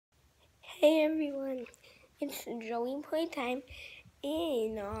Hey everyone, it's Joey playtime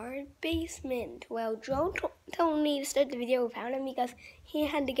in our basement. Well, Joe told me to start the video without him because he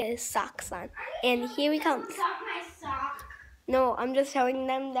had to get his socks on. And here he comes. My sock. No, I'm just telling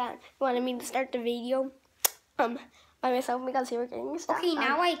them that he wanted me to start the video by myself because he was getting his socks Okay, on.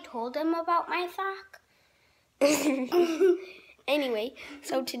 now I told him about my sock. Anyway,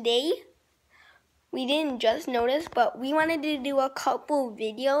 so today we didn't just notice, but we wanted to do a couple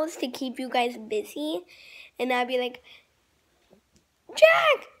videos to keep you guys busy. And I'd be like,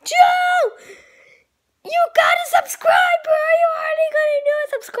 Jack, Joe, you got a subscriber. Are you already gonna do a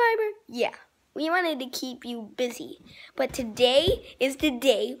subscriber? Yeah, we wanted to keep you busy. But today is the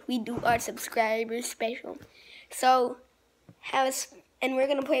day we do our subscriber special. So, and we're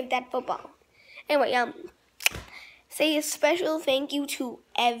gonna play with that football. Anyway, say a special thank you to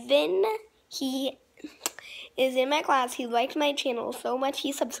Evan. He is in my class. He liked my channel so much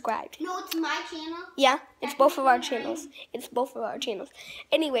he subscribed. No, it's my channel. Yeah, it's both of our channels. It's both of our channels.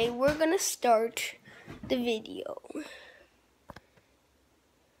 Anyway, we're gonna start the video.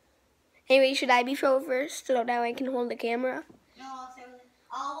 Anyway, should I be thrown first so that I can hold the camera? No,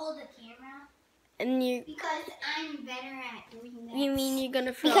 I'll hold the camera. And you? Because I'm better at doing that. You mean you're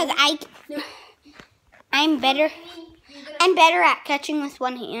gonna throw? Because I'm better. I'm better at catching with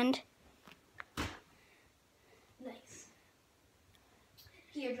one hand. Nice.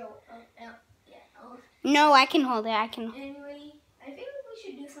 Here, Joe. No, I can hold it. I can. Anyway, I think we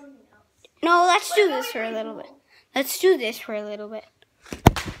should do something else. No, let's do this for a little bit. Let's do this for a little bit.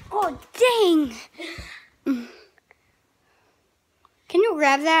 Oh, dang. Can you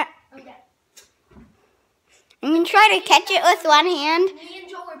grab that? Okay. I'm going to try to catch it with one hand. Me and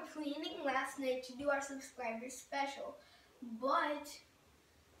Joe were planning last night to do our subscriber special, but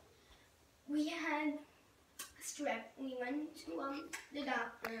we had strep. We went to the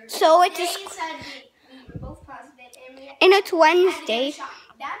doctor. So it's they said we were both positive, and it's had Wednesday. to get a shot.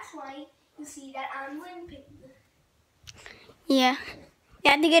 That's why you see that I'm limping. Yeah. We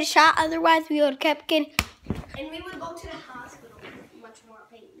had to get a shot, otherwise we would have kept getting. And we would go to the hospital with much more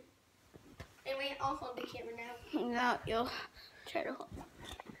pain. Anyway, I'll hold the camera now. No, you'll try to hold.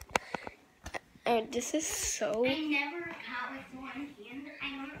 This is so. I never caught with one hand.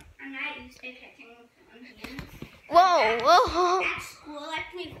 I'm not used to catching with one hand. Whoa. At school, I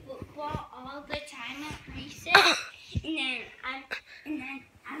play football all the time at recess, and then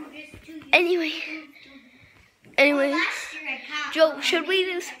I'm just too used Anyway. Well, last year I caught Joe, one.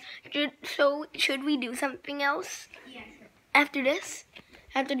 should we do something else Yeah, sure. after this?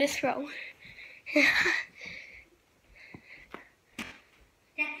 After this throw. Dad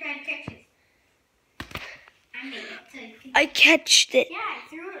tried to catch it. I made it so you can. I catched it. Yeah, I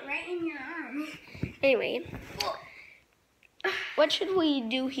threw it right in your arm. Anyway, what should we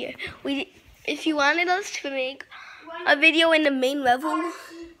do here? If you wanted us to make a video in the main level.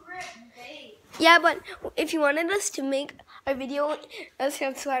 Yeah, but if you wanted us to make a video, a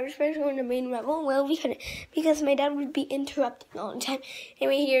subscriber special in the main level, well, we couldn't because my dad would be interrupting all the time.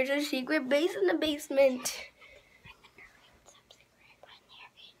 Anyway, here's our secret base in the basement.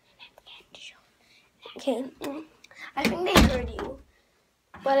 Okay, I think they heard you.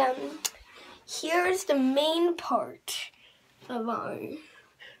 But here's the main part of our.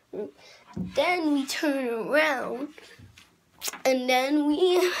 Then we turn around. And then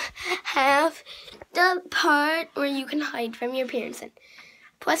we have the part where you can hide from your parents. And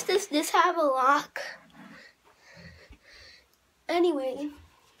plus this have a lock. Anyway,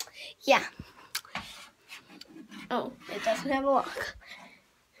 yeah. Oh, it doesn't have a lock.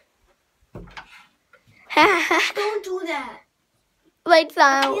 Don't do that. Lights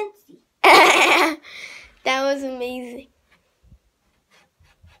out. Can't see. That was amazing.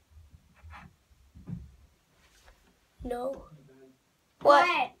 No.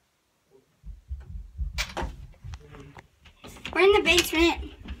 What? We're in the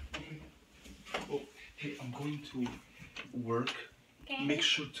basement. Oh, hey, I'm going to work. Okay. Make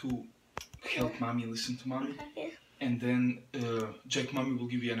sure to help mommy, listen to mommy. Okay. And then Jack, mommy will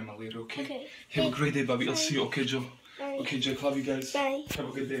give you animal later, okay? Okay. Have a great day, Bobby. I'll see you, okay, Joe? Bye. Okay, Jack, love you guys. Bye. Have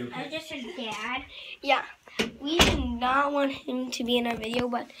a good day, I okay? just said Dad. Yeah, we did not want him to be in our video,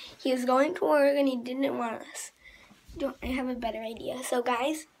 but he was going to work and he didn't want us. I have a better idea. So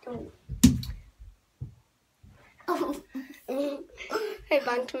guys, I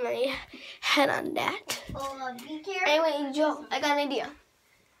bumped my head on that. Oh, be careful. Anyway, Joe, I got an idea.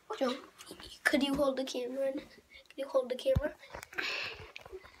 Joe, could you hold the camera? Could you hold the camera?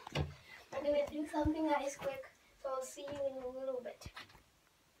 I'm gonna do something nice quick, so I'll see you in a little bit.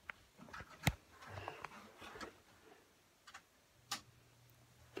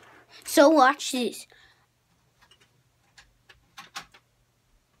 So watch this.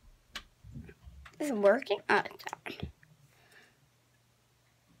 Is it working? Oh,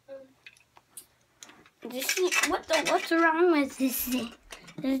 it's on. What's wrong with this thing?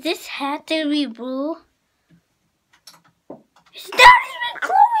 Does this have to be blue? It's not even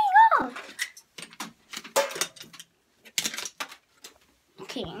glowing up.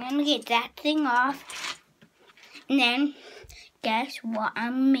 Okay, I'm gonna get that thing off. And then, guess what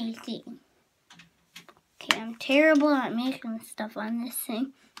I'm making? Okay, I'm terrible at making stuff on this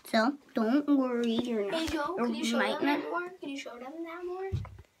thing. So, don't worry, you're not. Hey Joe, or can you show might them not. that more? Can you show them that more?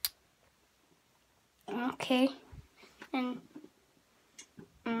 Okay. And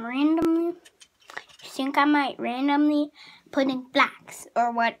randomly, I think I might randomly put in blacks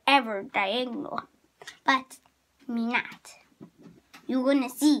or whatever diagonal. But me not. You're gonna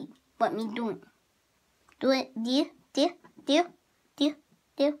see what me doing. Do it. Do.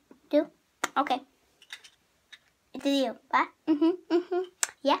 Okay. It's a deal. What?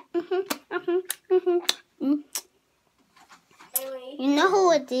 Yeah. Anyway. You know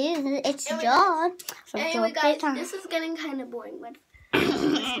who it is. It's John. Anyway, guys, this is getting kind of boring, but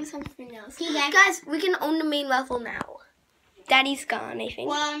let's do something else. Guys, we can own the main level now. Daddy's gone, I think.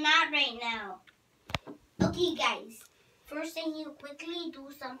 Well, not right now. Okay, guys. First, I need to quickly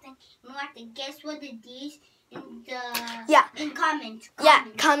do something. You have to guess what it is in comments. Yeah,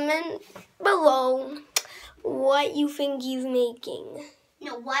 comment below what you think he's making.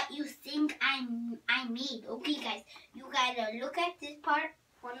 No, what you think I made. Okay, guys. You gotta look at this part.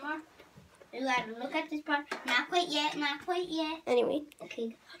 One more. You gotta look at this part. Not quite yet. Not quite yet. Anyway.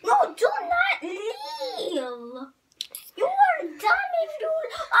 Okay. No, do not leave. You are done if you.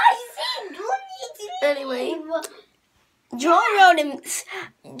 I said do need to leave. Anyway. Joe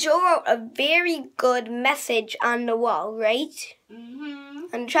wrote a very good message on the wall, right?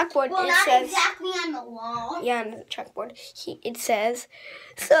 Mm-hmm. On the chalkboard, Well, it not says. exactly on the wall. Yeah, on the chalkboard, it says,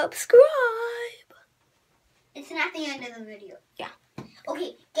 subscribe. It's not the end of the video. Yeah.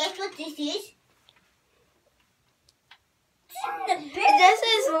 Okay, guess what this is? This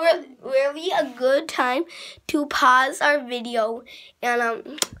is really a good time to pause our video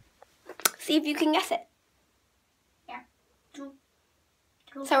and see if you can guess it. Yeah.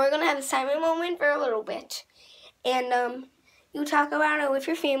 So we're gonna have a silent moment for a little bit, and you talk about it with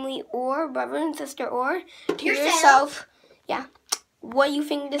your family or brother and sister or to yourself. Yeah. What you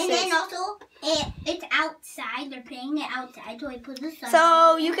think this is. And then also, it's outside. They're playing it outside, so I put the sun.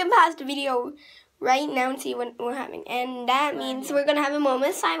 So you can pause the video right now and see what we're having. And that means we're going to have a moment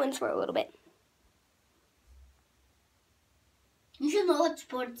of silence for a little bit. You should know what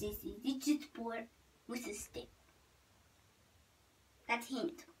sport this is. It's a sport with a stick. That's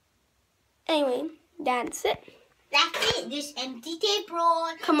hint. Anyway, that's it. That's it. This empty tape roll.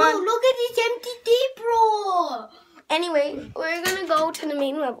 Come on. Oh, look at this empty tape roll. Anyway, we're going to go to the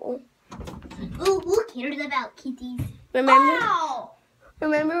main level. Oh, who cares about kitties? Remember? Ow!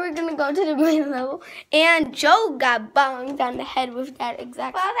 Remember, we're going to go to the main level. And Joe got bonged on the head with that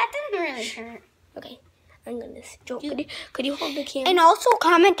exact... Well, that doesn't really hurt. Okay. I'm going to... Joe, could you hold the camera? And also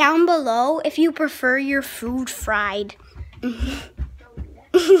comment down below if you prefer your food fried.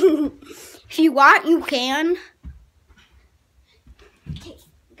 If you want, you can. Okay,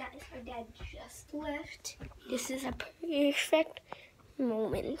 guys, our dad just left. This is a perfect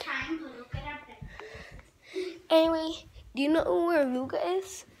moment. Time to look at our bed. Anyway, do you know where Luca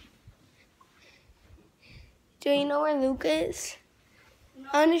is? Do you know where Luca is? No.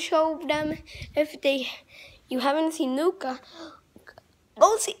 I want to show them if you haven't seen Luca.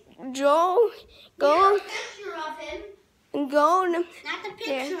 Go see Joe. Go. Picture of him. Go. Not the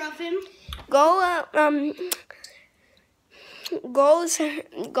picture of him. Go. Go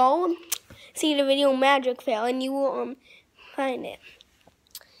see the video Magic Fail, and you will find it.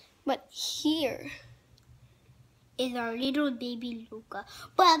 But here is our little baby Luca.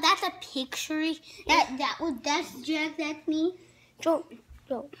 Well, that's a picture. That's Jack. That's me. Joe,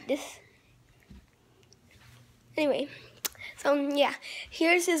 this. Anyway, so yeah,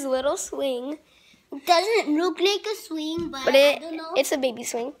 here's his little swing. It doesn't look like a swing, but I don't know. It's a baby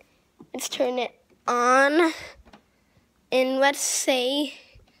swing. Let's turn it on, and let's say,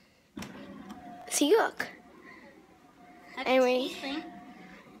 see, look. Anyway,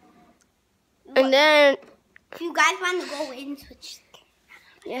 and then. If you guys want to go in, switch.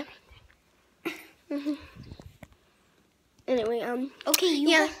 Yeah. Anyway, okay,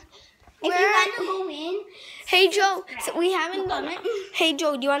 yeah. If you want to go in. Hey Joe, so we haven't done it. Hey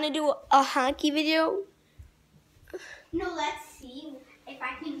Joe, do you want to do a hockey video? No, let's see if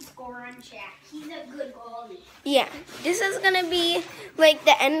I can score. score on Shaq. He's a good goalie. Yeah, this is gonna be like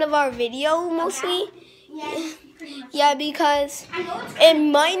the end of our video mostly. Yeah, pretty much. Yeah, because I know it's it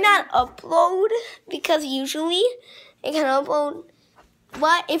might not upload because usually it can upload.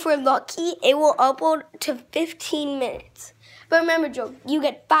 But if we're lucky, it will upload to 15 minutes. But remember, Joe, you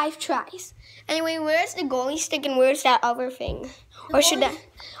get 5 tries. Anyway, where's the goalie stick and where's that other thing? Or should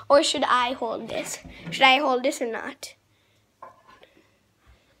I hold this? Should I hold this or not?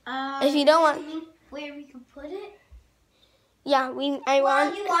 If you don't want, where we can put it. yeah, I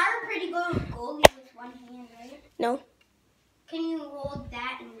want. You are a pretty good goalie with one hand, right? No. Can you hold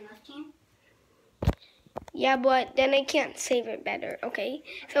that in your left hand? Yeah, but then I can't save it better. Okay.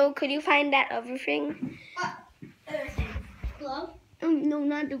 So could you find that other thing? Other thing. Glove? No,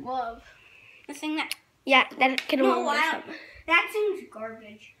 not the glove. The thing that. Yeah, that can No, hold this wow. up. That thing's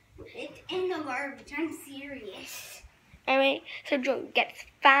garbage. It's in the garbage. I'm serious. Alright, so Joe gets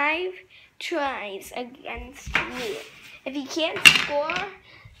 5 tries against me. If he can't score,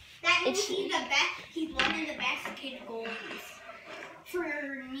 That means It's- he's the best. He's one of the best kid goalies. For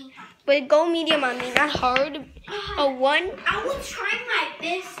me. but go medium on me, not hard. A 1, I was trying my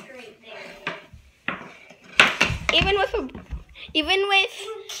best right there. even with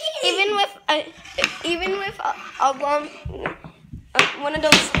one of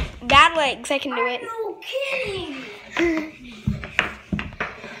those bad legs, I can do it. No kidding.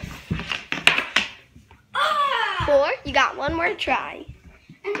 Ah! 4, you got 1 more try.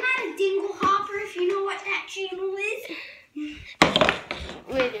 I'm not a dingle hopper if you know what that channel is.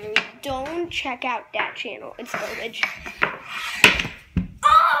 Literally, don't check out that channel. It's garbage.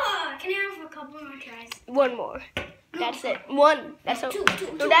 Oh! Can I have a couple more tries? 1 more. That's it. 1. That's all. Two.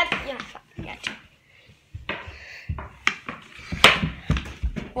 So that's yeah. Fine. Yeah, 2.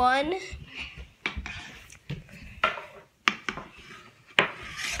 1.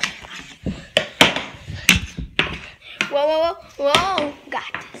 Whoa.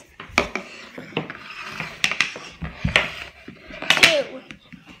 Got this. 2.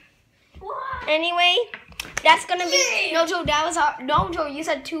 Anyway, that's gonna be no, Joe. That was our no, Joe. You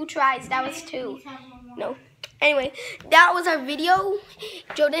said 2 tries. That was 2. No. Anyway, that was our video.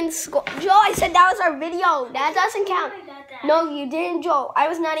 Joe didn't score. Joe, I said that was our video. That doesn't count. No, you didn't, Joe. I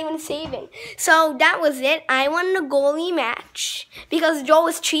was not even saving. So that was it. I won the goalie match because Joe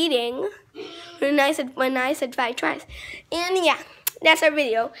was cheating. When I said 5 tries. And yeah, that's our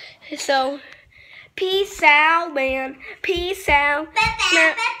video. So peace out, man. Peace out.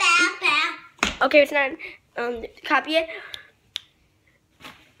 Okay, it's not copy it.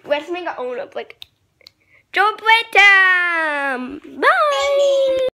 Let's make our own up like Joe Playtime. Bye.